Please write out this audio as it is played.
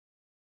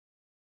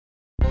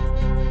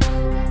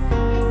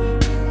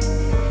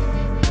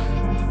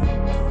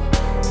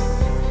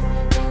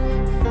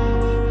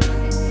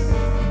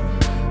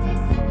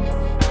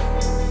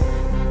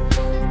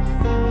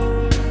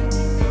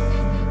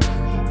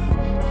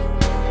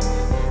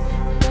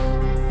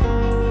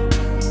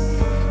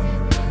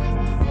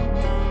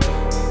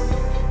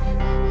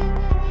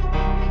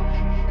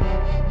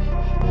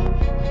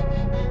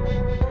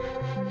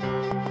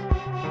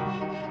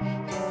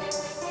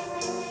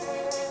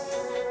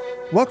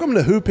Welcome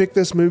to Who Picked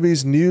This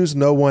Movie's News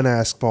No One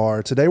Asked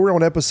For. Today we're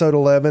on episode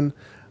 11.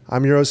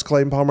 I'm your host,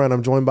 Clayton Palmer, and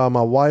I'm joined by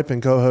my wife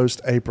and co-host,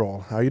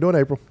 April. How are you doing,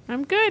 April?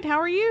 I'm good. How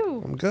are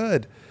you? I'm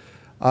good.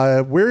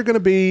 We're going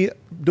to be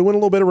doing a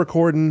little bit of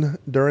recording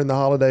during the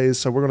holidays,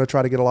 so we're going to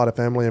try to get a lot of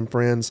family and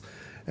friends,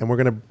 and we're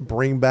going to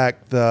bring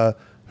back the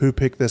Who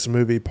Picked This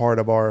Movie part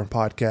of our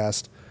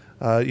podcast.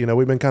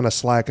 We've been kind of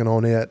slacking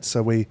on it,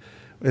 so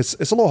it's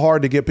a little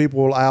hard to get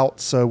people out,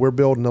 so we're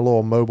building a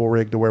little mobile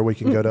rig to where we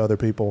can go to other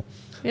people.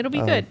 It'll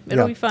be good.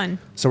 It'll be fun.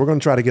 So we're going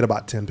to try to get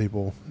about 10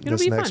 people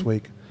this next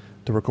week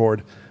to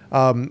record.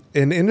 In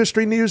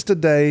industry news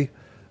today,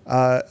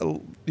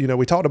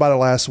 we talked about it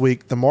last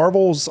week. The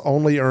Marvels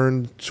only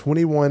earned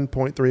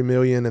 $21.3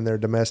 million in their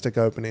domestic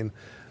opening.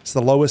 It's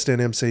the lowest in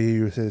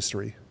MCU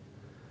history.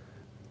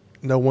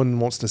 No one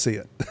wants to see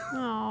it.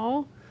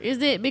 Oh, is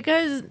it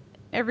because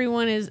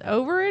everyone is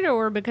over it,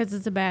 or because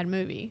it's a bad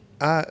movie?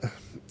 I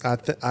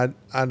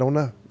don't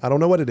know. I don't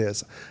know what it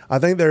is. I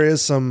think there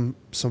is some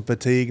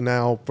fatigue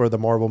now for the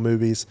Marvel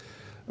movies,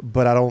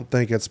 but I don't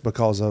think it's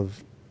because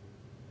of.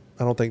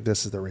 I don't think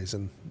this is the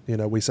reason.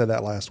 We said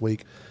that last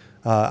week.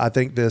 I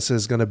think this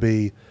is going to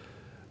be,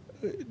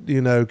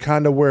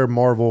 kind of where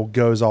Marvel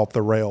goes off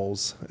the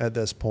rails at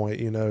this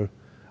point. I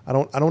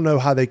don't know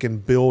how they can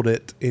build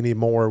it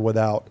anymore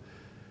without.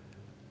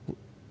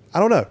 I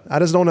don't know. I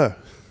just don't know.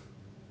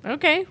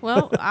 Okay,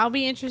 well, I'll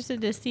be interested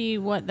to see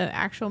what the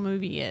actual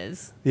movie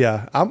is.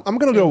 Yeah, I'm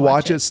going to go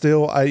watch it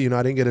still. I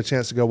didn't get a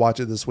chance to go watch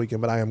it this weekend,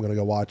 but I am going to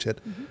go watch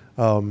it,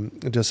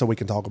 just so we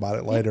can talk about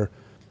it later.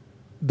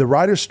 The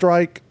writer's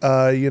strike,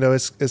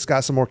 it's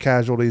got some more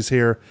casualties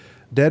here.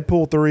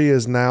 Deadpool 3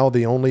 is now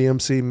the only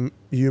MCU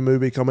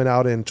movie coming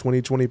out in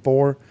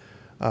 2024.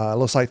 It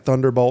looks like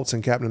Thunderbolts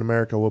and Captain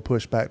America will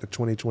push back to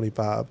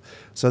 2025.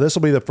 So this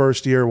will be the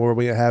first year where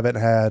we haven't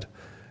had,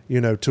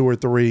 2 or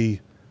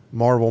 3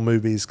 Marvel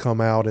movies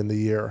come out in the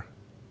year.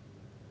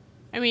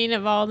 I mean,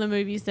 of all the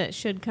movies that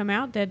should come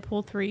out,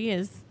 Deadpool 3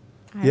 is.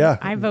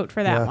 I vote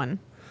for that one.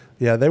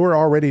 Yeah, they were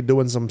already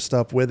doing some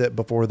stuff with it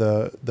before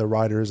the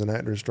writers and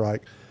actors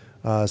strike.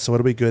 So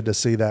it'll be good to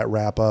see that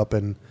wrap up.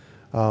 And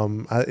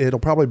it'll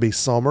probably be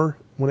summer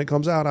when it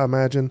comes out, I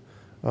imagine,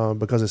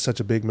 because it's such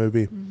a big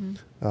movie.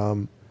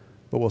 But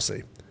we'll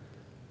see.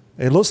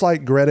 It looks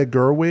like Greta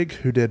Gerwig,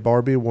 who did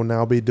Barbie, will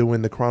now be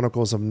doing the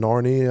Chronicles of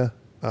Narnia.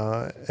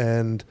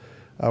 And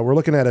we're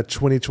looking at a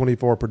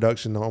 2024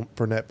 production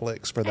for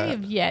Netflix for that. I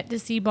have yet to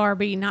see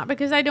Barbie, not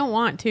because I don't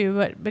want to,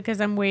 but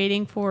because I'm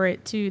waiting for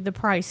the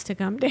price to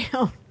come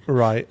down.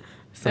 Right.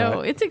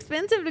 So It's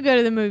expensive to go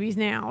to the movies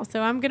now.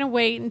 So I'm going to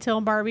wait until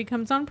Barbie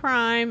comes on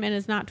Prime and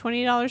is not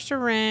 $20 to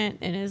rent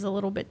and is a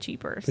little bit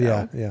cheaper. So.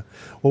 Yeah.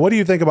 Well, what do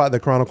you think about the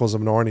Chronicles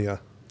of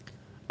Narnia?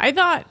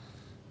 I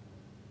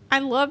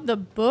love the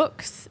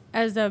books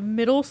as a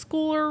middle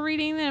schooler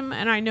reading them,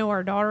 and I know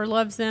our daughter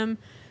loves them.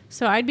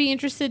 So I'd be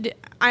interested.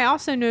 I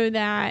also know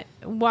that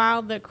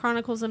while the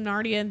Chronicles of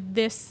Narnia,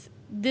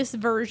 this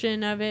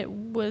version of it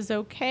was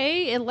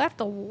okay, it left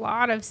a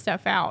lot of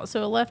stuff out.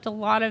 So it left a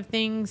lot of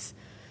things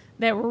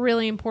that were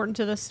really important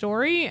to the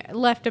story,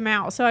 left them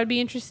out. So I'd be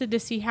interested to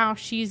see how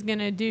she's going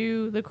to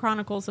do the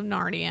Chronicles of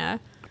Narnia.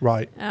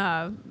 Right.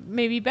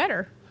 Maybe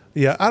better.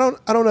 Yeah, I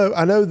don't know.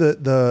 I know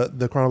that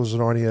the Chronicles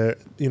of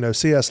Narnia,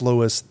 C.S.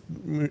 Lewis,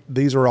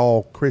 these are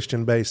all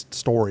Christian-based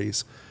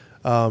stories.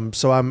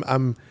 So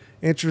I'm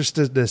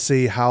interested to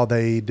see how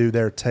they do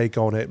their take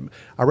on it.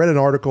 I read an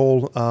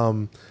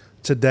article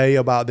today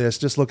about this,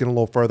 just looking a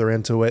little further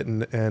into it,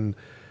 and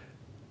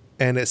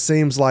it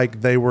seems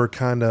like they were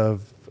kind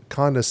of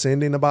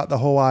condescending about the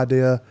whole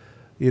idea,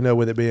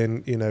 with it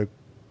being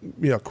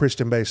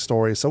Christian-based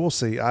stories. So we'll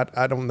see.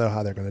 I don't know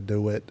how they're going to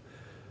do it.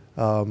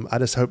 I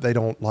just hope they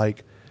don't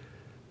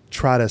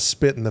try to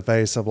spit in the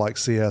face of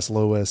C.S.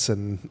 Lewis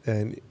and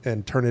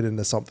turn it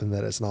into something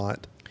that it's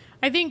not.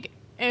 I think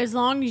as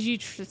long as you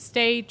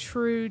stay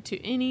true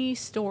to any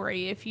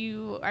story,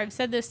 I've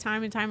said this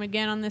time and time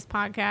again on this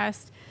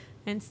podcast,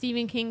 and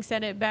Stephen King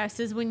said it best,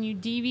 is when you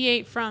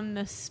deviate from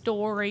the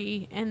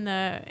story and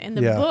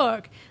the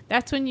book,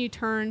 that's when you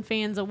turn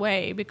fans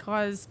away,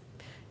 because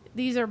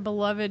these are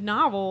beloved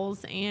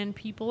novels, and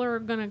people are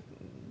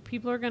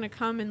gonna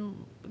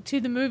come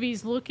to the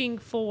movies looking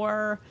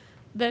for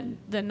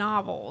the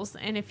novels,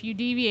 and if you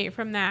deviate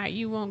from that,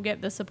 you won't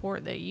get the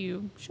support that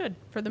you should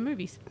for the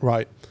movies.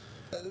 Right.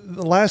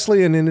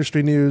 Lastly, in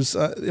industry news,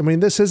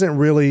 this isn't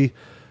really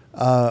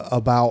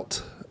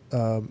about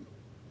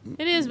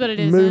it is, but it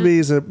isn't.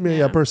 Movies,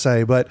 per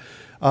se. But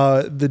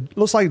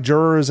looks like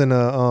jurors in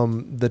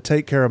the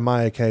Take Care of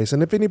Maya case.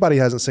 And if anybody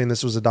hasn't seen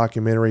this, was a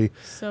documentary.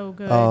 So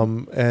good.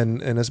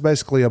 And it's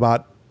basically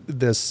about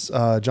this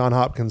Johns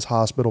Hopkins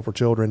Hospital for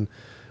Children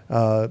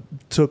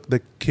took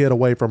the kid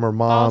away from her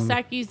mom. False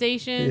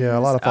accusations. Yeah,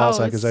 a lot of false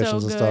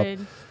accusations and stuff.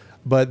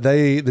 But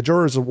the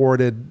jurors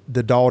awarded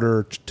the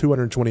daughter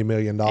 $220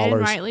 million. And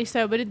rightly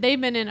so. But they've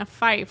been in a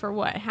fight for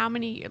what? How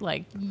many,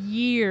 like,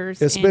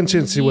 years? It's been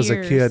since she was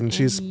a kid, and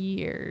she's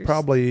years.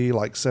 probably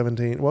like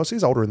 17. Well,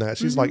 she's older than that.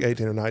 She's like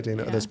 18 or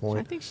 19 at this point.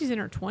 I think she's in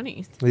her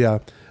 20s. Yeah.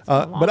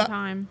 A long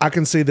time. I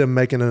can see them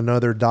making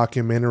another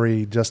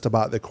documentary just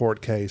about the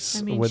court case.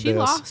 I mean, with she this.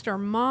 lost her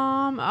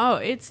mom. Oh,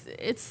 it's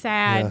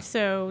sad. Yeah.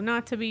 So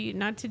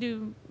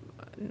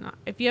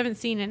if you haven't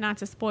seen it, not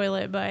to spoil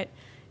it, but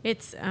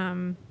it's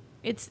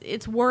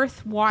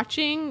worth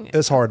watching.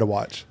 It's hard to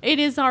watch. It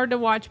is hard to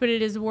watch, but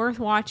it is worth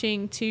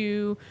watching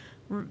to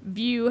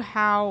view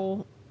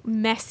how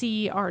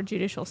messy our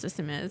judicial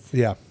system is.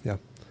 Yeah, yeah.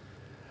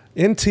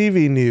 In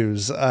TV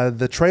news,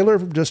 the trailer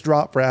just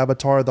dropped for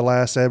Avatar: The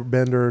Last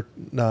Airbender,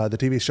 the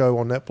TV show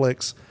on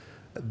Netflix.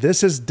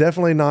 This is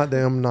definitely not the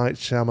M. Night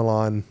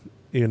Shyamalan,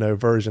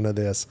 version of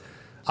this.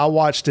 I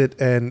watched it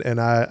and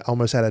I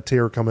almost had a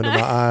tear come into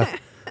my eye.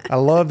 I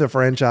love the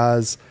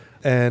franchise,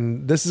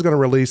 and this is going to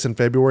release in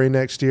February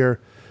next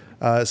year.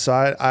 So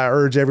I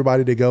urge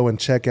everybody to go and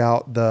check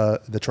out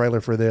the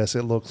trailer for this.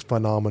 It looks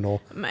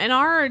phenomenal. And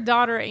our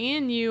daughter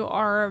and you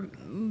are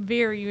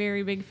very,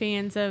 very big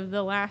fans of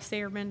The Last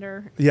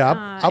Airbender.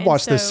 Yeah, I've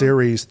watched this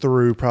series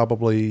through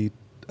probably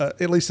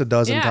at least a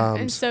dozen times.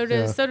 And so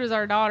does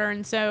our daughter.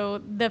 And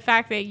so the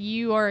fact that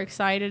you are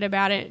excited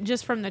about it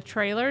just from the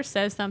trailer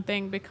says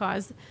something,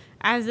 because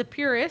as a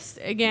purist,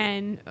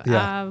 again,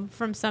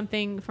 from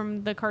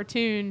the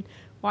cartoon,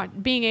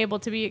 being able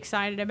to be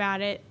excited about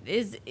it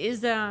is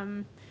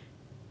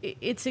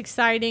it's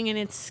exciting and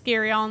it's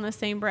scary all in the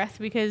same breath,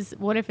 because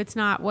what if it's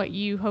not what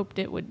you hoped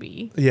it would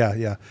be?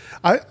 Yeah.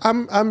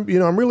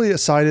 I'm really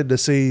excited to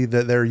see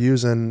that they're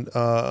using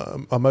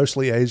a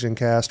mostly Asian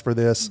cast for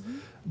this,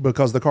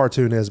 because the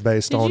cartoon is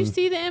based on. Did you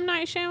see the M.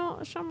 Night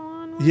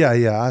Shyamalan one?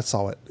 Yeah, I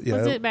saw it. Yeah,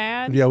 was it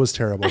bad? Yeah, it was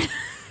terrible.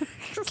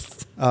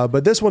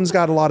 But this one's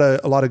got a lot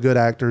of good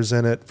actors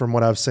in it, from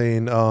what I've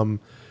seen,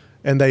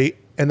 and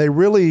they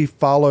really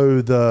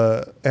follow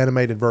the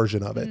animated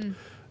version of it.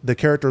 The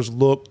characters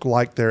look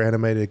like their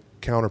animated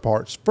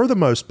counterparts for the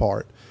most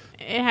part.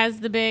 It has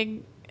the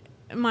big,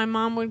 my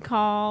mom would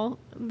call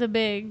the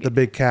big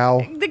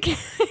cow. The cow.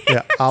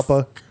 Yeah,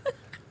 Appa.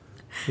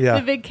 Yeah.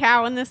 The big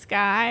cow in the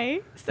sky.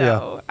 So,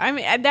 Yeah. I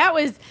mean,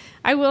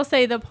 I will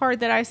say the part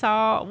that I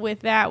saw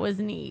with that was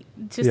neat,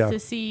 just to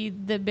see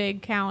the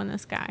big cow in the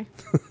sky.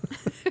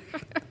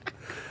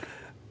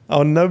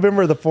 On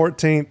November the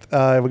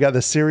 14th, we got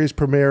the series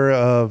premiere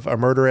of A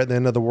Murder at the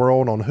End of the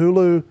World on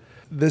Hulu.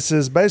 This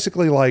is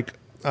basically like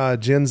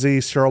Gen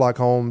Z Sherlock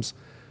Holmes.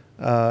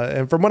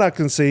 And from what I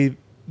can see,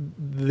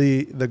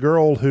 the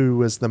girl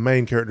who is the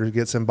main character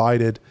gets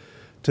invited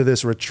to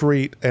this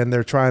retreat, and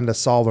they're trying to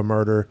solve a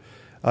murder.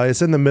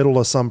 It's in the middle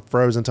of some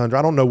frozen tundra.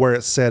 I don't know where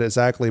it's set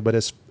exactly, but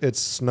it's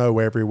snow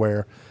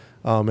everywhere,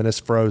 and it's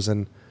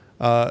frozen.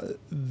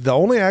 The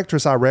only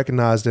actress I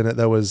recognized in it,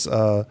 though, was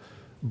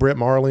Britt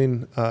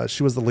Marling.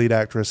 She was the lead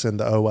actress in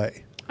the OA.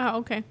 Oh,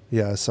 okay.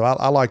 Yeah, so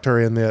I liked her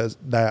in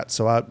that.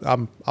 So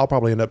I'll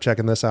probably end up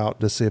checking this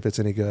out to see if it's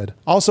any good.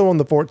 Also on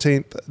the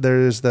 14th,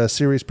 there's the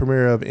series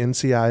premiere of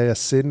NCIS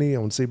Sydney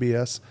on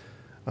CBS.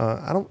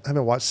 I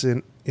haven't watched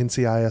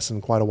NCIS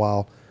in quite a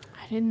while.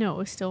 I didn't know it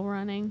was still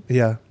running.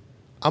 Yeah.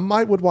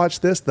 I would watch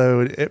this,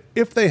 though,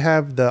 if they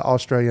have the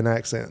Australian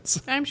accents.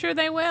 I'm sure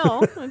they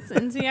will. It's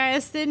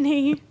NCIS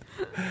Sydney.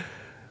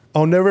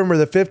 On November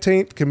the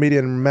 15th,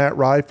 comedian Matt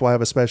Rife will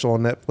have a special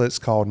on Netflix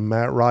called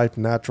Matt Rife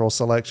Natural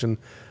Selection.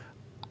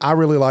 I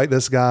really like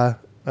this guy.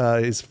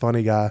 He's a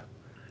funny guy.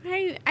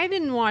 I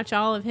didn't watch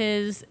all of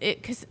his,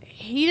 because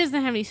he doesn't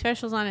have any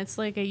specials on. It's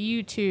like a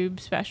YouTube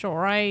special,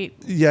 right?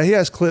 Yeah, he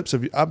has clips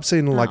of. I've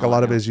seen a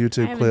lot of his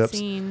YouTube clips.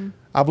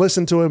 I've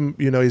listened to him.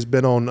 He's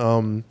been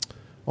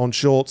on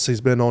Schultz.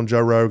 He's been on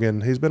Joe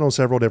Rogan. He's been on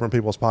several different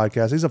people's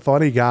podcasts. He's a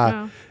funny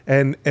guy.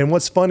 Oh. And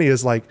what's funny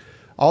is, like,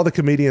 all the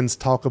comedians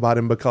talk about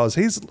him because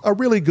he's a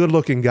really good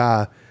looking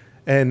guy,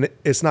 and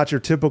it's not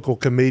your typical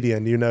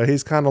comedian.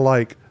 He's kind of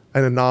like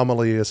an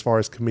anomaly as far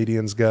as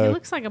comedians go. He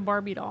looks like a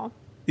Barbie doll.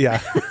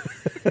 Yeah.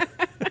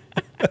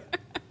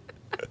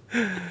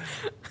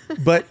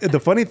 But the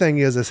funny thing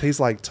is he's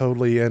like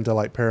totally into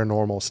like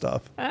paranormal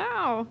stuff.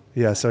 Oh.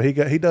 Yeah, so he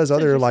does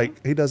other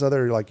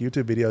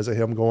YouTube videos of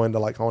him going to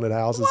like haunted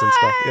houses and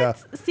stuff. Yeah.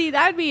 See,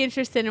 I'd be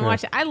interested in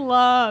watching. I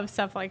love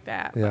stuff like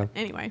that. Yeah. But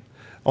anyway.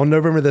 On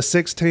November the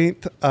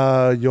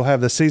 16th, you'll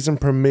have the season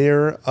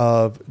premiere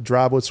of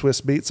Drive with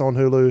Swiss Beats on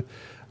Hulu.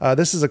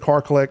 This is a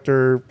car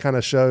collector kind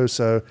of show.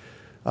 So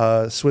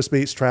Swiss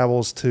Beats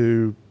travels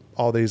to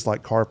all these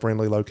like car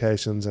friendly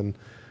locations and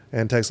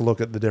takes a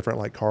look at the different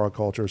like car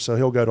cultures. So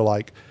he'll go to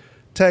like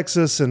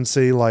Texas and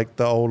see like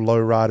the old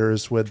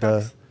lowriders with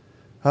Trucks.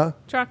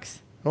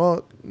 Trucks.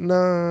 Well,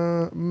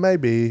 no,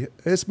 maybe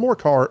it's more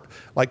car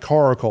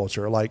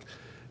culture. Like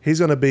he's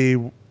going to be,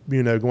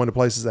 going to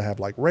places that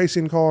have like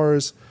racing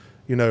cars,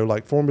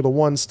 like Formula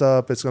One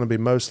stuff. It's going to be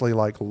mostly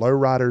like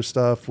lowrider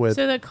stuff with.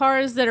 So the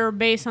cars that are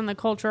based on the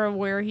culture of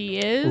where he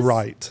is.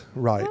 Right.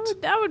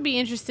 That would be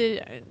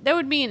interested. That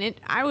would be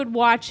I would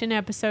watch an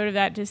episode of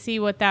that to see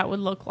what that would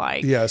look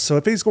like. Yeah. So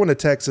if he's going to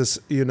Texas,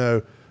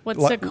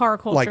 what's the car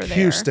culture like there?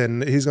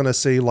 Houston, he's going to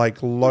see like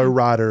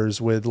lowriders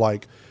with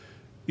like,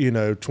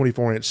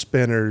 24-inch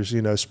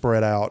spinners,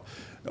 spread out.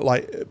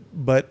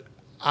 But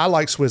I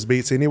like Swiss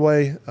Beats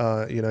anyway.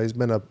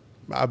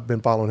 I've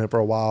been following him for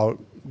a while.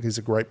 He's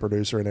a great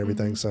producer and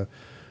everything. So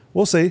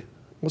we'll see.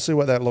 We'll see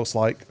what that looks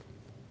like.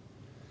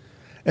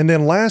 And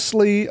then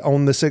lastly,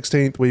 on the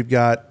 16th, we've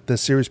got the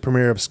series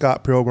premiere of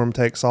Scott Pilgrim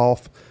Takes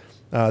Off.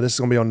 This is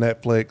going to be on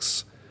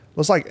Netflix.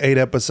 Looks like 8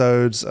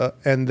 episodes.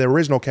 And the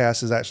original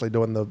cast is actually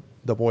doing the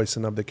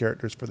voicing of the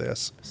characters for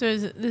this. So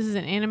this is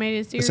an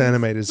animated series? It's an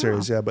animated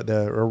series, yeah. But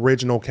the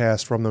original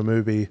cast from the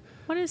movie...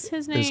 What is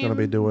his name? Is going to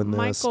be doing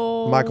this.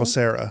 Michael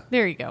Cera.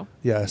 There you go.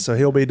 Yeah, so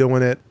he'll be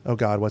doing it. Oh,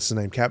 God, what's his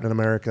name? Captain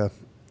America.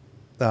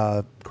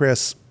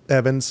 Chris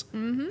Evans.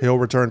 Mm-hmm. He'll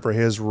return for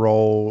his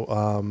role.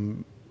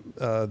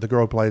 The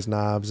girl who plays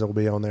Knives will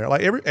be on there.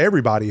 Like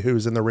everybody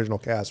who's in the original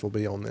cast will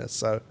be on this.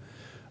 So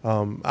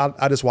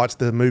I just watched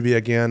the movie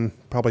again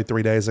probably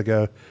 3 days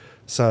ago.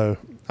 So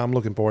I'm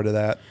looking forward to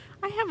that.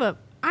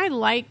 I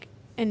like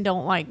and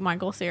don't like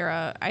Michael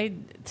Cera.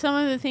 Some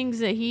of the things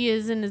that he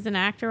is in as an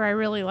actor I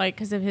really like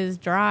because of his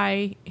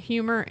dry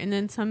humor, and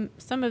then some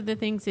of the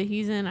things that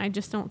he's in I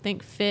just don't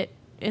think fit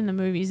in the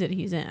movies that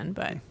he's in,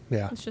 but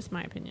yeah, it's just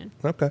my opinion.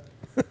 Okay.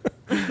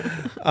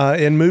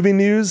 In movie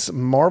news,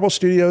 Marvel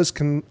Studios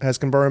has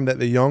confirmed that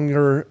the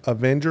younger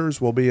Avengers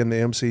will be in the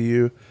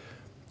MCU.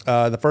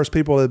 The first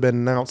people that have been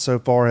announced so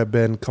far have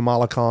been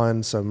Kamala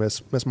Khan, so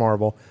Miss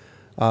Marvel,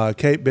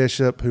 Kate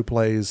Bishop, who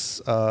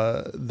plays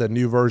the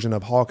new version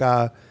of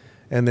Hawkeye,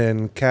 and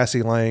then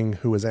Cassie Lang,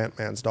 who is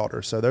Ant-Man's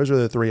daughter. So those are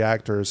the 3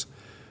 actors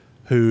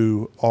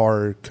who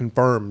are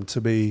confirmed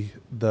to be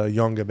the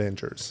Young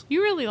Avengers.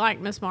 You really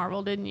liked Miss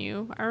Marvel, didn't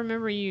you? I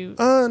remember you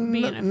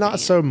being a not fan.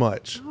 So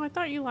much. Oh, I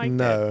thought you liked it.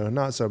 No,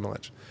 not so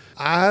much.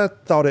 I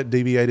thought it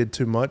deviated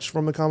too much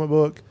from the comic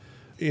book,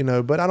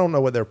 but I don't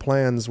know what their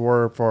plans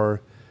were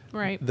for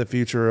the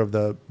future of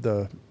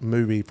the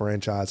movie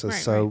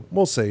franchises.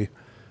 We'll see.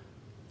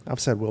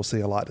 I've said we'll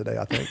see a lot today,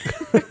 I think.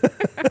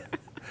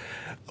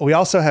 We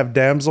also have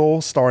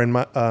Damsel, starring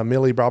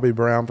Millie Bobby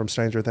Brown from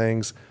Stranger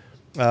Things.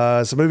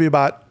 It's a movie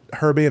about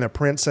her being a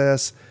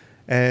princess,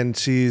 and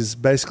she's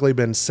basically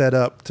been set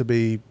up to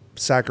be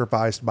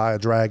sacrificed by a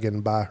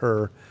dragon by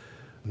her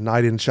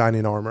knight in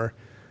shining armor.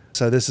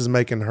 So this is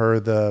making her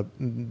the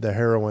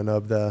heroine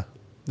of the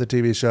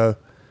TV show.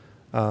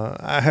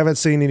 I haven't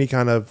seen any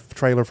kind of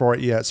trailer for it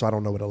yet, so I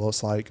don't know what it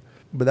looks like.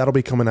 But that'll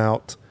be coming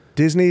out.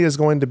 Disney is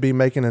going to be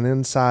making an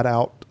Inside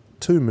Out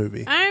 2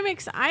 movie. I'm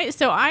excited.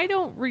 So I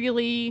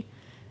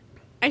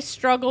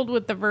struggled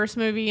with the first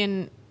movie,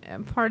 and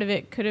part of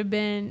it could have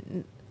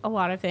been a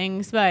lot of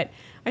things, but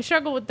I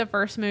struggled with the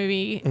first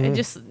movie, and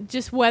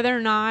just whether or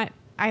not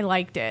I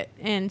liked it.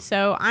 And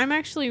so I'm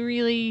actually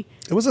really...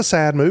 It was a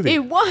sad movie.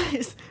 It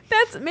was.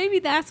 That's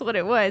what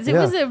it was.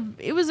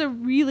 It was a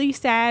really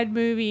sad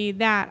movie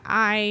that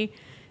I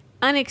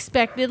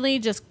unexpectedly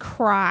just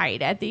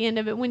cried at the end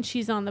of it when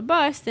she's on the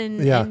bus, and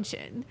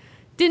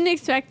didn't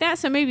expect that.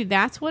 So maybe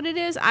that's what it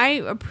is. I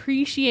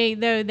appreciate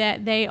though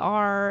that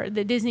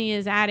that Disney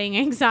is adding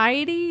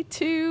anxiety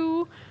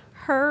to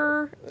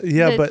her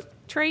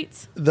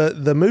traits.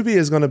 The movie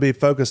is going to be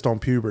focused on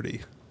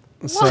puberty.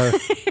 So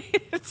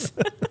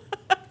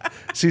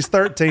she's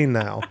 13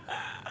 now.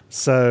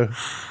 So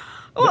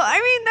well,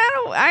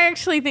 I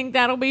actually think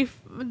that'll be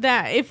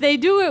that if they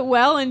do it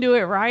well and do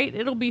it right,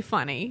 it'll be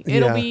funny.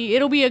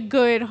 It'll be a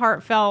good,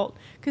 heartfelt,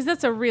 because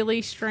that's a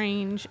really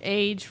strange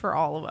age for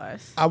all of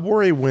us. I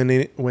worry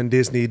when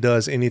Disney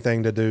does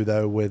anything to do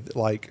though with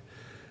like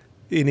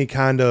any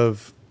kind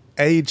of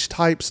age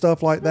type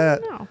stuff like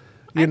that. No.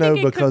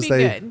 Because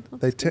they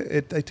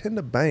tend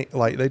to bank,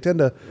 like they tend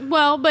to.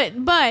 Well, but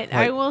like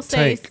I will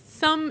say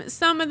some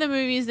of the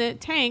movies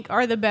that tank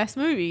are the best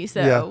movies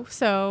though. Yeah.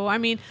 So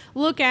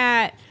look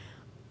at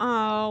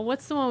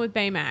what's the one with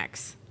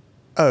Baymax?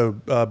 Oh,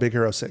 Big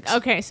Hero 6.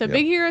 Okay, so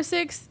Big Hero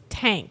 6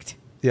 tanked.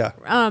 Yeah.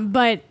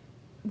 But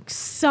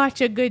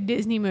such a good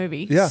Disney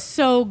movie. Yeah.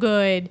 So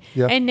good.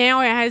 Yeah. And now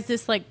it has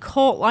this like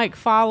cult like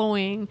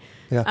following.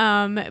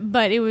 Yeah.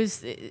 But it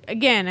was,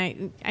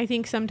 again, I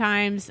think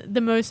sometimes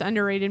the most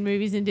underrated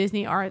movies in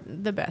Disney are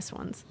the best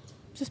ones.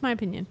 Just my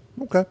opinion.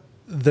 Okay.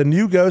 The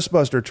new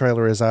Ghostbuster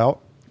trailer is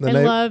out. I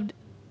loved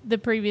the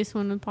previous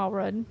one with Paul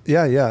Rudd.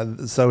 Yeah.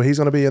 So he's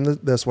going to be in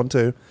this one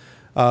too.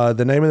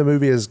 The name of the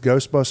movie is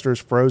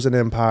Ghostbusters Frozen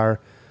Empire.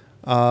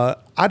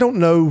 I don't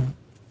know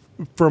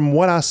from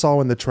what I saw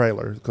in the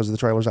trailer, because the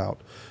trailer's out.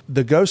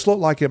 The ghost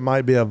looked like it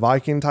might be a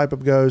Viking type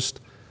of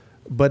ghost,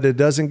 but it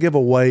doesn't give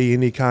away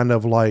any kind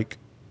of like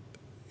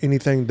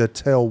anything to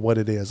tell what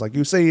it is. Like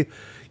you see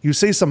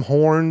some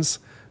horns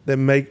that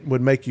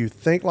would make you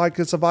think like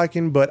it's a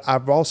Viking, but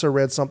I've also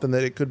read something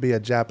that it could be a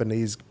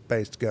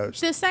Japanese-based ghost.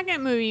 The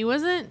second movie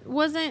wasn't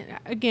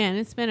again,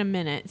 it's been a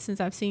minute since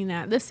I've seen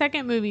that. The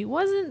second movie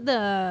wasn't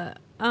the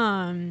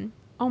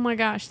oh my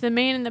gosh, the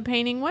man in the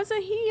painting,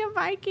 wasn't he a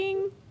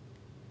Viking?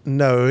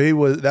 No, he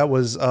was. That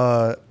was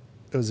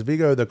it was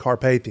Vigo the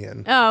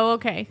Carpathian. Oh,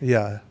 okay.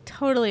 Yeah.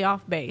 Totally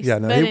off base. Yeah,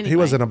 no, he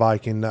wasn't a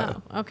Viking.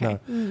 No. Oh, okay.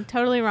 No.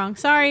 Totally wrong.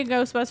 Sorry,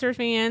 Ghostbusters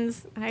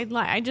fans.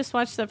 I just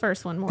watched the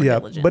first one more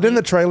diligently. But in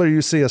the trailer,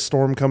 you see a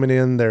storm coming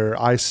in. There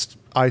are ice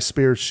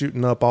spears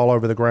shooting up all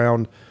over the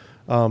ground,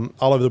 all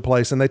over the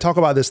place. And they talk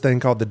about this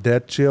thing called the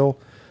death chill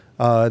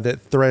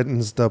that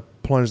threatens to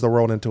plunge the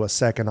world into a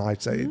second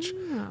ice age.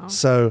 Oh.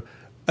 So,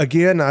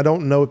 again, I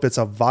don't know if it's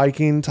a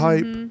Viking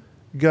type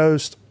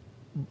ghost,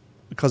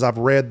 because I've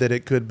read that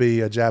it could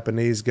be a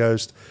Japanese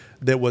ghost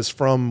that was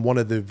from one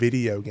of the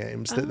video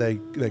games that they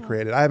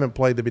created. I haven't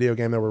played the video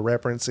game they were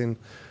referencing,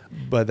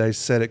 but they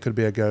said it could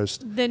be a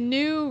ghost. The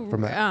new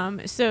from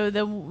that. So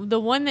the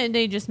one that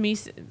they just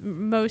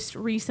most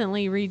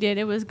recently redid,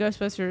 it was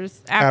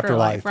Ghostbusters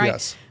Afterlife, right?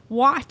 Yes.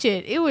 Watch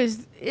it.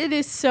 It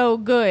is so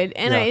good,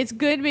 and Yeah. it's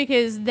good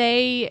because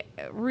they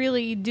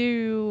really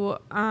do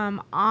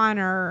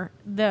honor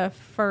the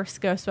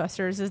first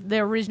Ghostbusters, the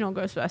original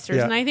Ghostbusters,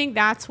 Yeah. and I think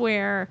that's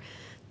where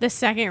the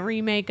second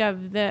remake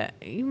of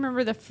you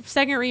remember the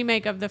second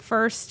remake of the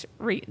first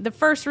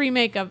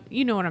remake of,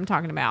 you know what I'm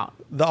talking about.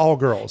 The all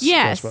girls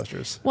Yes.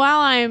 Ghostbusters.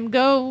 While I'm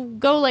go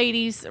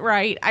ladies,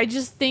 right? I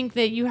just think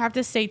that you have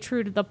to stay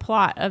true to the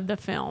plot of the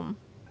film.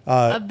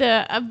 Of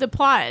the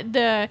plot.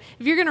 If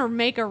you're gonna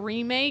make a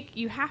remake,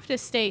 you have to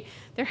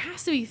there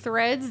has to be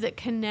threads that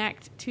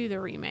connect to the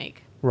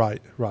remake.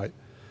 Right.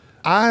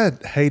 I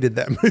hated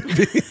that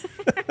movie.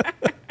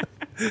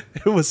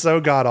 It was so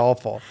god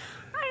awful.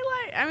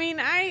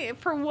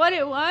 For what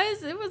it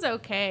was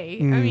okay.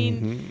 I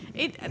mean,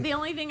 the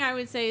only thing I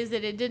would say is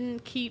that it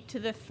didn't keep to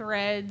the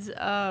threads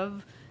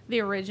of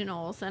the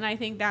originals, and I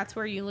think that's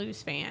where you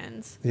lose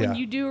fans. Yeah. When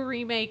you do a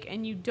remake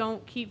and you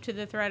don't keep to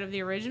the thread of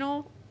the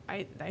original,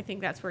 I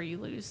think that's where you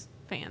lose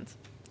fans.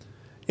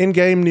 In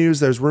game news,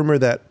 there's rumor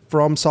that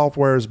From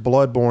Software's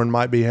Bloodborne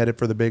might be headed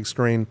for the big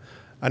screen.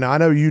 And I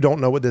know you don't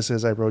know what this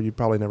is, April. You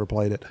probably never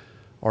played it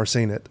or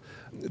seen it.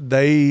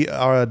 They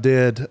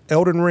did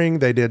Elden Ring,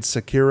 they did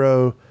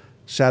Sekiro,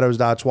 Shadows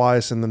Die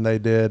Twice, and then they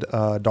did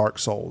Dark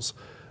Souls.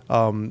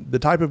 The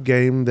type of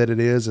game that it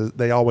is,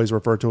 they always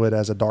refer to it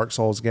as a Dark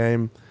Souls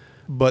game,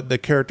 but the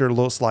character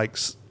looks like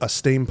a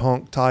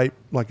steampunk type,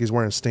 like he's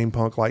wearing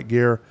steampunk-like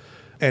gear,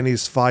 and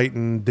he's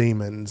fighting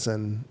demons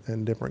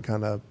and different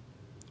kind of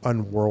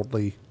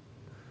otherworldly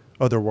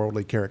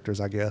characters,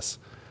 I guess.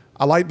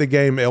 I like the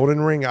game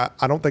Elden Ring. I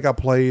don't think I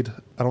played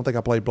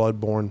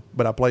Bloodborne,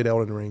 but I played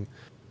Elden Ring.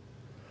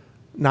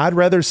 Now I'd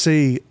rather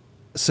see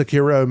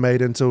Sekiro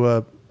made into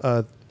a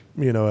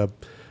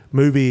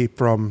movie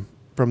from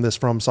this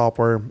From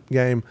Software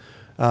game,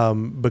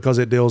 because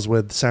it deals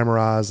with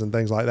samurais and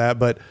things like that.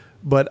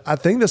 But I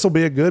think this will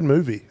be a good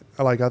movie.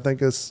 I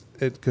think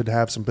it could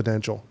have some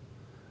potential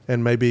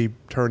and maybe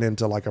turn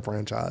into like a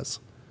franchise.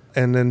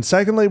 And then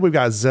secondly, we've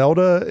got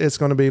Zelda. It's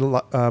going to be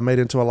made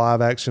into a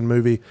live action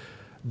movie.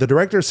 The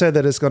director said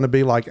that it's going to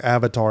be like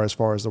Avatar as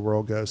far as the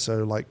world goes,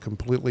 so like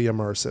completely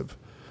immersive,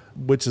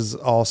 which is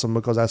awesome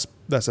because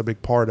that's a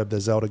big part of the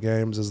Zelda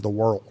games is the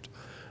world.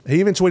 He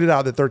even tweeted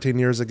out that 13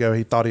 years ago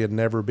he thought he'd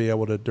never be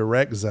able to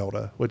direct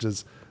Zelda, which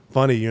is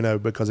funny,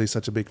 because he's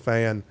such a big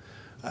fan.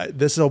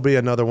 This will be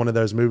another one of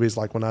those movies.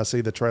 Like when I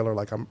see the trailer,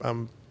 like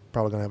I'm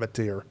probably gonna have a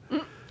tear.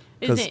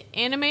 Is it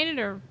animated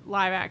or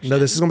live action? No,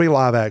 this is gonna be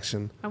live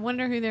action. I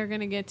wonder who they're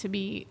gonna get to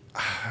be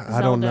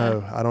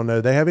Zelda. I don't know.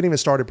 They haven't even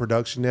started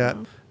production yet.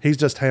 Oh. He's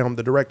just helmed.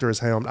 The director is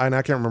helmed. And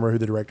I can't remember who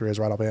the director is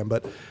right offhand,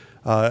 but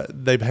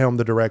they've helmed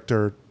the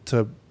director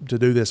to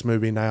do this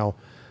movie now.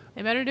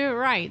 They better do it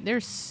right.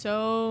 There's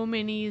so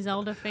many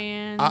Zelda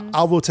fans.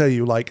 I will tell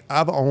you, like,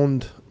 I've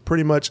owned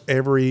pretty much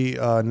every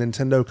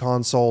Nintendo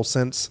console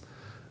since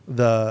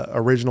the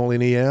original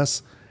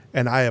NES,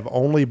 and I have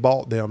only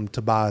bought them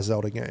to buy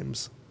Zelda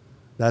games.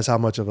 That's how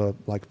much of a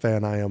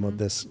fan I am of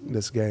this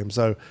game.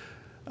 So,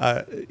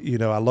 I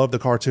love the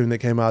cartoon that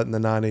came out in the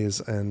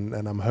 90s, and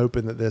I'm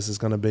hoping that this is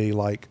going to be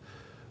like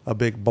a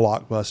big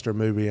blockbuster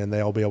movie, and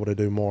they'll be able to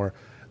do more.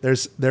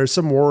 There's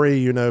some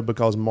worry,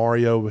 because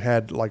Mario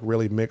had like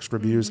really mixed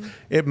reviews. Mm-hmm.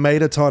 It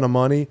made a ton of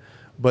money,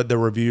 but the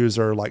reviews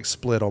are like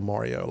split on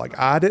Mario. Like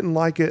I didn't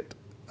like it.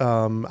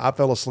 I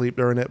fell asleep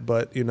during it,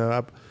 but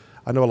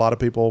I know a lot of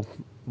people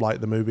like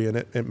the movie, and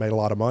it made a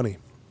lot of money.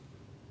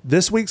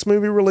 This week's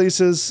movie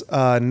releases,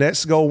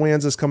 Next Goal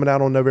Wins is coming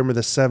out on November the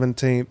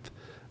 17th.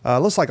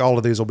 Looks like all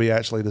of these will be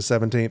actually the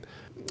 17th.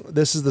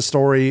 This is the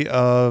story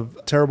of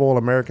terrible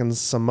American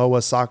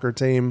Samoa soccer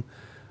team.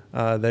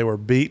 They were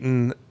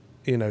beaten,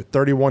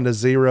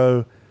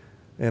 31-0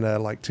 in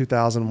a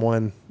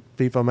 2001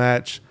 FIFA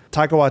match.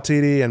 Taika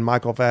Waititi and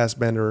Michael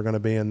Fassbender are going to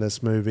be in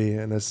this movie,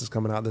 and this is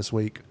coming out this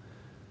week.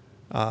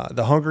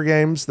 The Hunger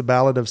Games, The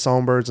Ballad of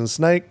Songbirds and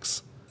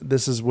Snakes.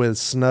 This is with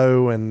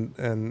Snow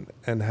and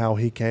how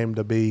he came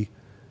to be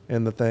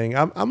in the thing.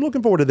 I'm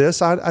looking forward to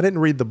this. I didn't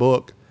read the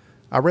book.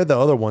 I read the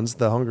other ones,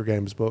 the Hunger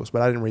Games books,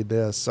 but I didn't read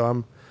this.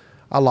 So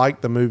I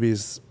like the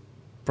movies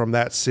from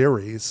that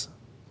series.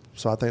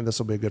 So I think this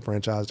will be a good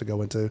franchise to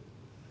go into.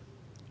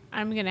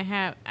 I'm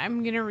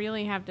gonna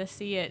really have to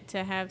see it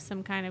to have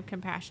some kind of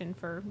compassion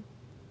for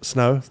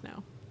Snow.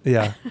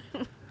 Yeah.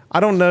 I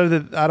don't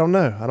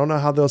know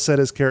how they'll set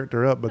his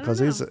character up because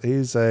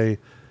he's an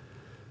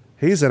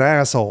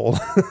asshole.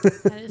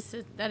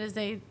 that is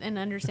an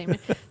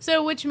understatement.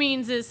 So which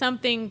means that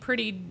something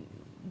pretty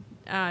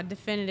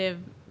definitive,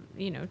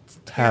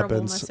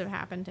 terrible must have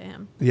happened to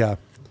him. Yeah.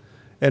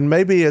 And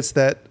maybe it's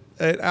that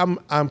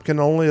I can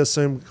only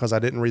assume, because I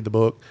didn't read the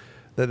book,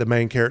 that the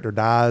main character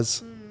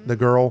dies, the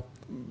girl.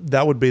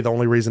 That would be the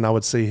only reason I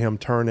would see him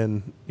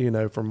turning,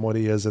 from what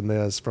he is in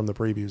this, from the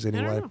previews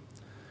anyway.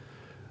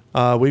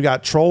 We've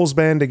got Trolls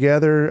band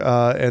together,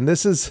 and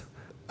this is,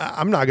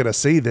 I'm not going to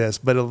see this,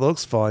 but it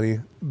looks funny.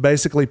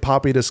 Basically,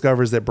 Poppy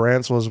discovers that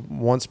Brance was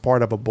once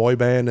part of a boy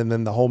band, and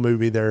then the whole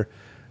movie they're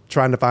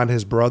trying to find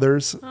his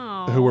brothers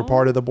who were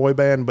part of the boy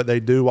band, but they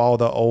do all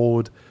the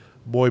old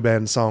boy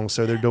band songs.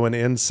 So they're doing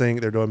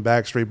NSYNC, they're doing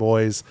Backstreet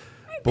Boys,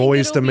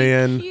 Boys to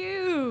Men.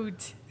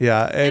 Cute.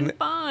 Yeah, and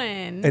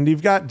fun. And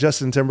you've got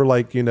Justin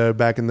Timberlake,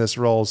 back in this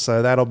role,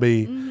 so that'll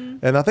be.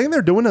 And I think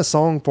they're doing a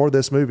song for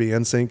this movie.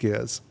 NSYNC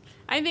is.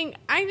 I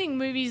think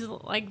movies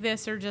like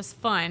this are just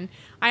fun.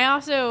 I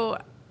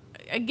also,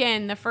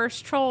 again, the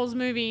first Trolls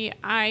movie,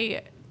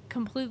 I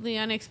completely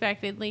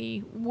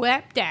unexpectedly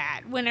wept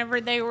at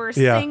whenever they were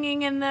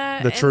singing in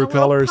the True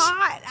Colors.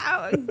 Pot.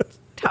 I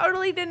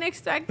totally didn't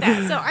expect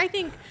that. So I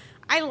think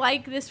I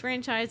like this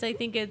franchise. I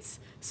think it's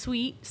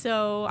sweet.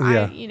 So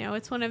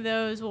it's one of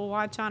those we'll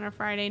watch on a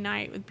Friday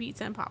night with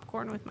pizza and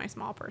popcorn with my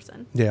small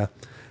person. Yeah.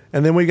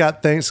 And then we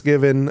got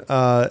Thanksgiving,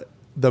 the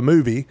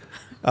movie.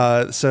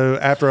 So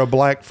after a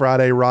Black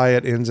Friday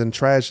riot ends in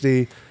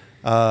tragedy,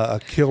 a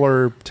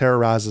killer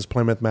terrorizes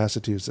Plymouth,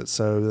 Massachusetts.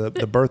 So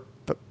the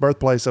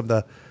birthplace of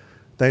the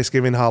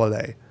Thanksgiving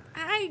holiday.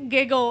 I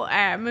giggle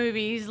at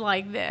movies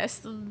like this,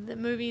 the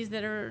movies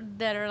that are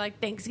like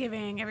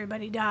Thanksgiving,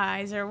 everybody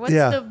dies, or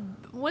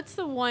what's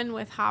the one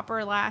with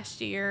Hopper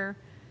last year,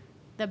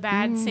 the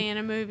Bad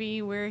Santa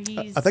movie where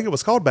he's. I think it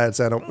was called Bad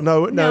Santa.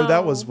 No,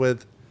 that was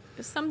with.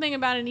 Something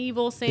about an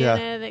evil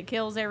Santa that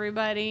kills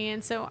everybody.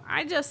 And so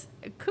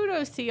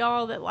kudos to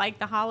y'all that like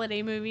the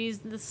holiday movies,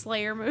 the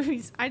Slayer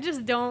movies. I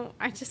just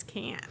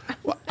can't.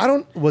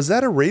 Well, was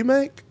that a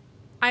remake?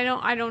 I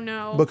don't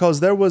know. Because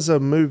there was a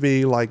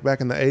movie like back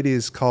in the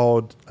 80s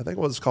called, I think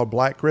it was called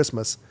Black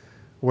Christmas,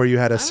 where you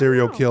had a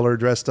serial killer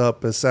dressed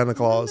up as Santa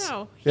Claus.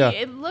 No,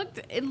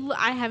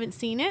 I haven't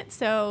seen it.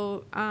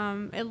 So,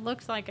 it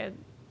looked like a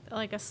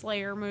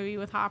Slayer movie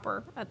with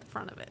Hopper at the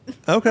front of it.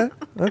 Okay.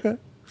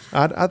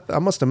 I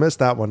must have missed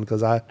that one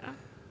because I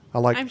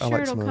like. I'm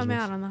sure it'll come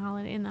out on the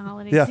holiday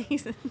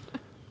season.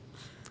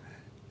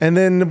 And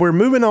then we're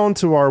moving on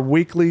to our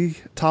weekly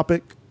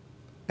topic,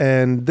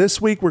 and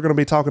this week we're going to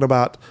be talking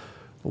about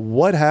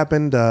what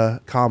happened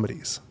to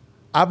comedies.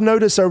 I've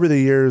noticed over the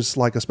years,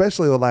 like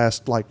especially the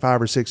last 5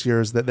 or 6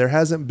 years, that there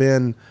hasn't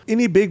been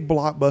any big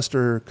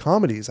blockbuster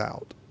comedies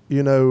out.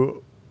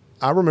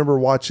 I remember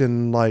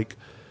watching Meet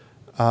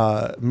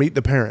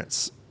the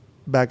Parents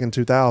back in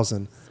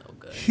 2000.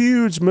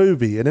 Huge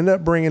movie. It ended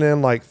up bringing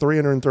in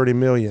 $330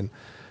 million.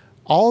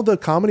 All the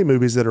comedy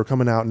movies that are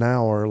coming out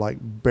now are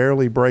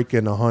barely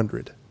breaking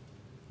 100.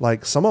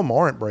 Some of them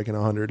aren't breaking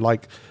 100.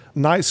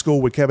 Night School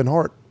with Kevin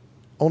Hart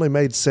only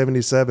made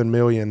 $77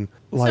 million.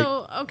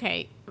 So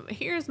okay,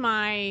 here's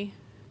my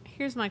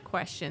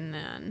question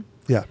then.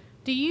 Yeah.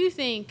 Do you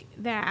think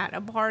that a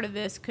part of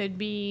this could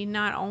be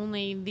not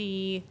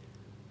only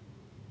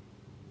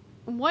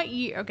what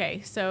year?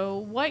 Okay, so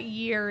what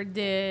year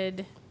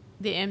did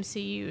the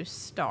MCU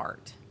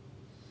start?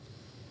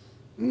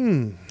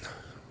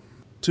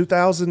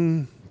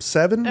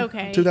 2007?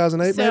 Okay.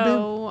 2008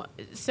 maybe?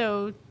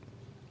 So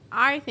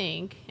I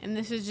think, and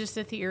this is just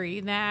a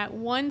theory, that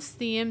once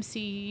the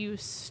MCU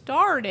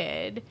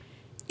started,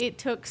 it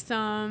took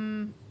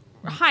some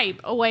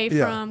hype away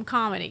from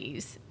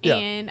comedies. Yeah.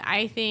 And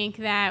I think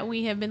that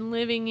we have been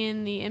living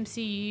in the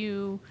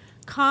MCU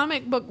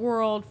comic book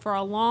world for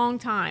a long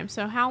time.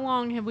 So how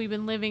long have we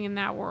been living in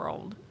that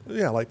world?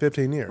 Yeah,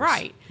 15 years.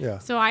 Right. Yeah.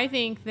 So I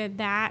think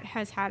that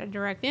has had a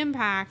direct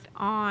impact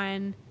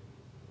on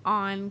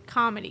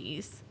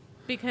comedies,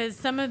 because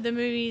some of the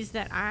movies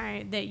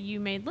that you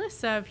made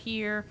lists of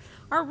here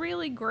are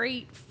really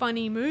great,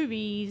 funny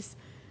movies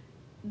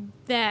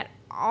that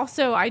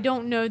also I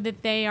don't know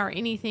that they are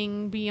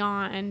anything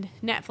beyond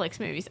Netflix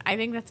movies. I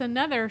think that's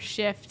another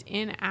shift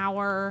in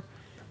our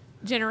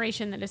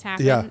generation that has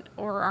happened,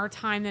 or our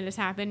time that has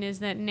happened, is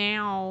that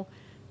now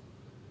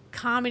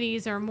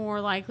comedies are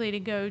more likely to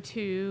go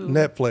to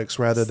Netflix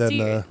rather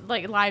than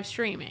live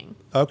streaming.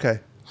 Okay.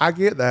 I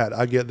get that.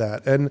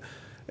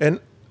 And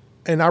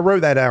I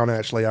wrote that down,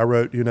 actually. I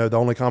wrote, the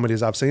only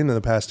comedies I've seen in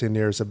the past 10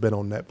 years have been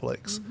on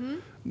Netflix.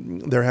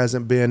 Mm-hmm. There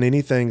hasn't been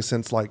anything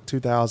since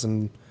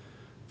 2005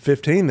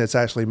 2015 that's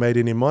actually made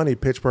any money.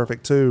 Pitch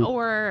Perfect 2.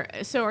 Or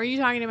so are you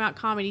talking about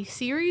comedy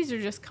series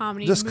or just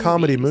comedy Just movies?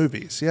 comedy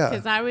movies, yeah.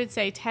 Because I would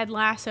say Ted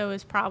Lasso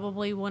is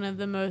probably one of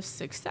the most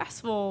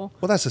successful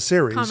Well, that's a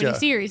series. comedy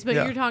series, but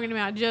Yeah. you're talking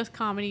about just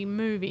comedy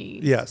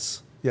movies.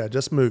 Yes. Yeah,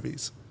 just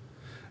movies.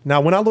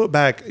 Now, when I look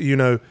back,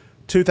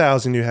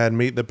 2000, you had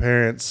Meet the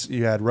Parents.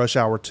 You had Rush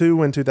Hour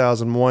 2 in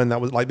 2001.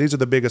 That was like, these are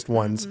the biggest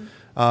ones.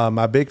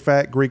 My Big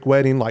Fat Greek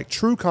Wedding, like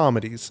true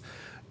comedies.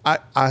 I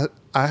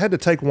had to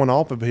take one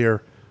off of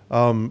here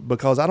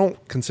because I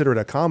don't consider it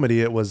a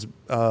comedy. It was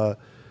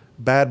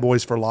Bad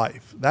Boys for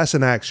Life. That's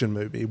an action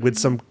movie with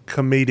some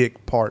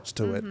comedic parts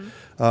to it.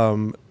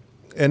 And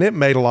it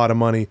made a lot of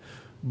money.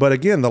 But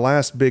again, the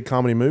last big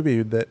comedy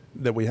movie that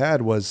we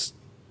had was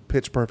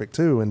Pitch Perfect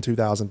 2 in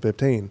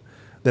 2015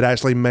 that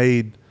actually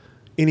made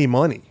any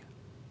money.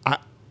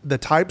 The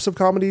types of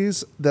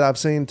comedies that I've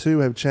seen too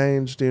have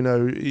changed.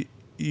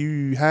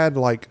 You had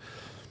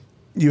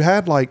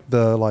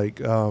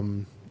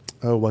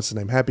what's the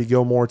name? Happy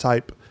Gilmore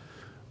type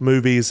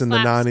movies in the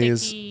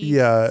 90s.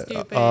 Yeah.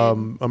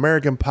 Stupid.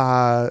 American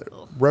Pie,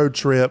 Road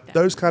Trip,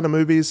 those kind of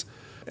movies.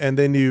 And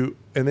then you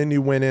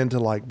went into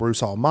like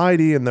Bruce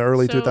Almighty in the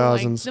early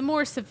 2000s. Like the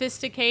more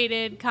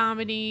sophisticated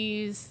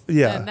comedies.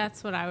 Yeah.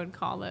 That's what I would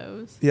call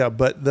those. Yeah,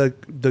 but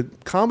the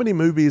comedy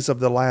movies of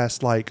the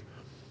last, like,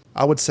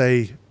 I would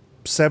say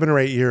 7 or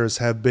 8 years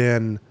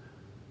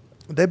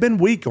they've been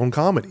weak on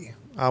comedy,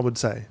 I would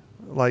say.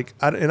 Like,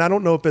 I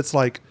don't know if it's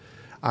like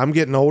I'm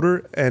getting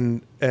older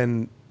and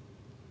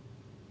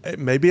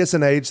maybe it's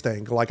an age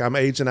thing. Like I'm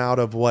aging out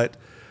of what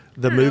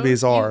the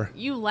movies are.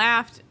 You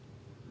laughed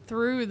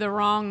through the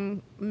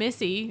wrong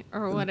Missy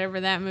or whatever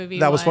that movie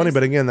was. That was funny,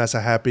 but again, that's a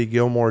Happy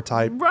Gilmore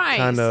type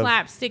kind of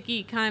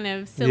slapsticky kind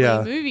of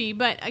silly movie.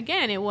 But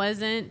again, it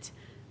wasn't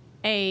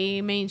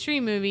a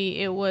mainstream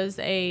movie. It was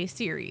a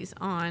series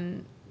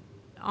on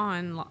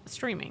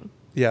streaming.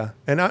 Yeah,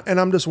 and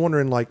I'm just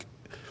wondering, like,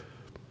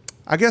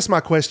 I guess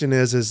my question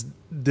is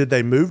did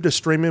they move to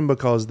streaming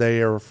because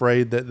they are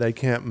afraid that they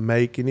can't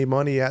make any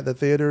money at the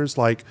theaters?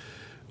 Like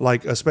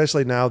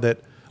especially now that,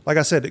 like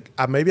I said,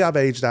 maybe I've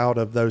aged out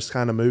of those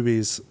kind of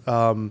movies.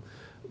 Are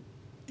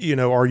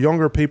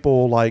younger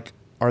people, like,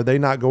 are they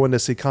not going to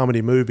see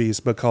comedy movies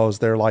because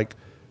they're like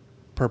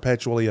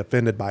perpetually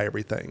offended by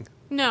everything?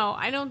 No,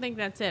 I don't think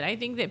that's it. I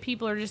think that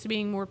people are just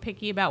being more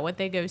picky about what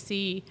they go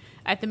see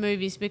at the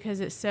movies because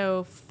it's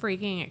so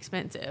freaking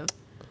expensive.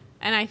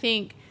 And I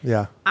think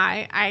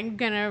I'm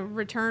going to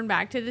return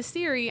back to this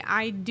theory.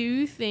 I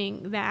do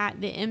think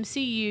that the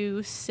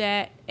MCU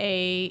set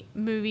a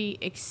movie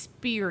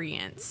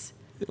experience.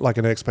 Like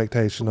an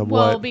expectation of what?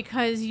 what? Well,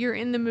 because you're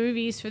in the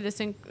movies for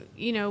this,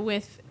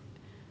 with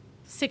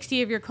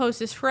 60 of your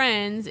closest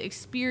friends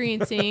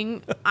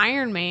experiencing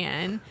Iron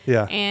Man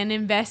and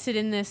invested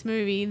in this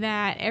movie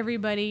that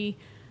everybody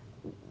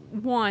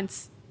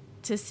wants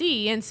to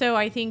see. And so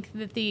I think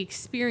that the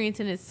experience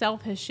in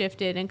itself has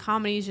shifted and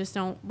comedies just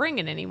don't bring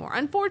it anymore.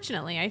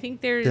 Unfortunately, I think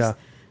there's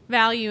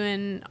value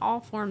in all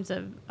forms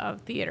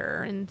of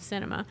theater and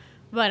cinema,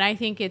 but I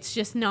think it's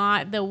just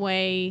not the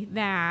way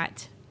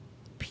that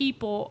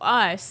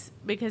us,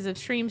 because of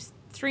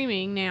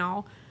streaming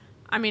now.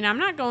 I mean, I'm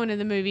not going to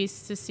the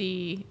movies to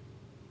see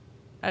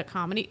a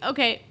comedy.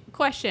 Okay,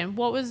 question.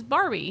 What was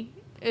Barbie?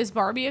 Is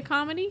Barbie a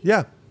comedy?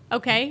 Yeah.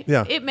 Okay.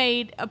 Yeah. It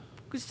made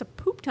just a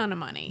poop ton of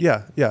money.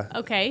 Yeah, yeah.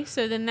 Okay,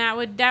 so then that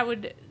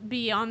would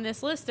be on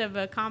this list of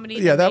a comedy.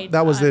 Yeah,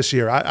 that was this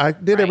year. I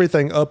did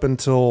everything up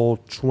until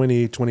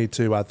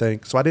 2022, I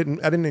think. So I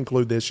didn't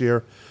include this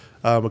year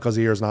because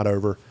the year's not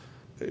over.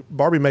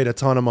 Barbie made a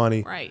ton of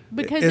money. Right.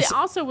 Because it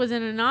also was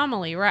an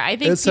anomaly, right? I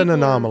think it's an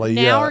anomaly,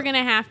 now we're going to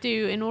have to,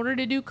 in order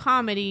to do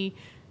comedy,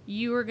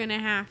 you are going to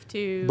have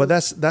to... But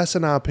that's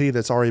an IP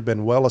that's already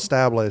been well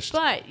established.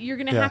 But you're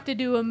going to have to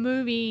do a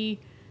movie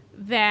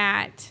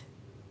that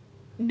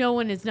no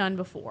one has done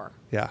before.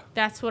 Yeah.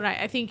 That's what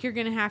I think you're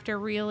going to have to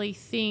really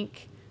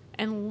think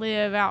and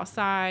live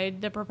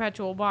outside the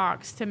perpetual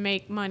box to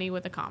make money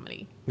with a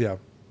comedy. Yeah.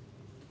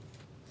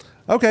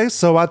 Okay,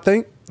 so I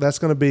think that's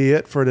going to be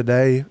it for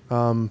today.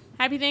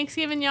 Happy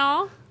Thanksgiving,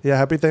 y'all. Yeah,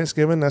 happy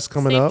Thanksgiving. That's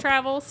coming up. Safe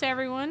travels to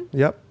everyone.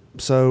 Yep.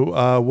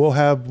 So we'll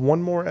have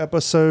one more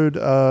episode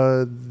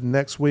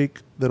next week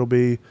that'll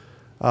be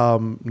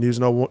news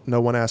no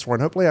one asked for.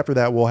 And hopefully after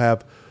that we'll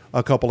have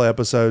a couple of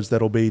episodes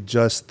that'll be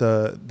just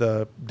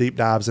the deep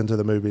dives into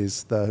the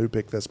movies, the who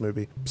picked this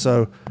movie.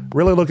 So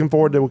really looking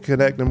forward to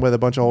connecting with a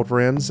bunch of old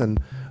friends, and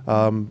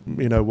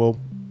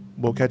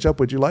we'll catch up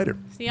with you later.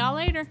 See y'all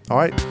later. All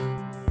right.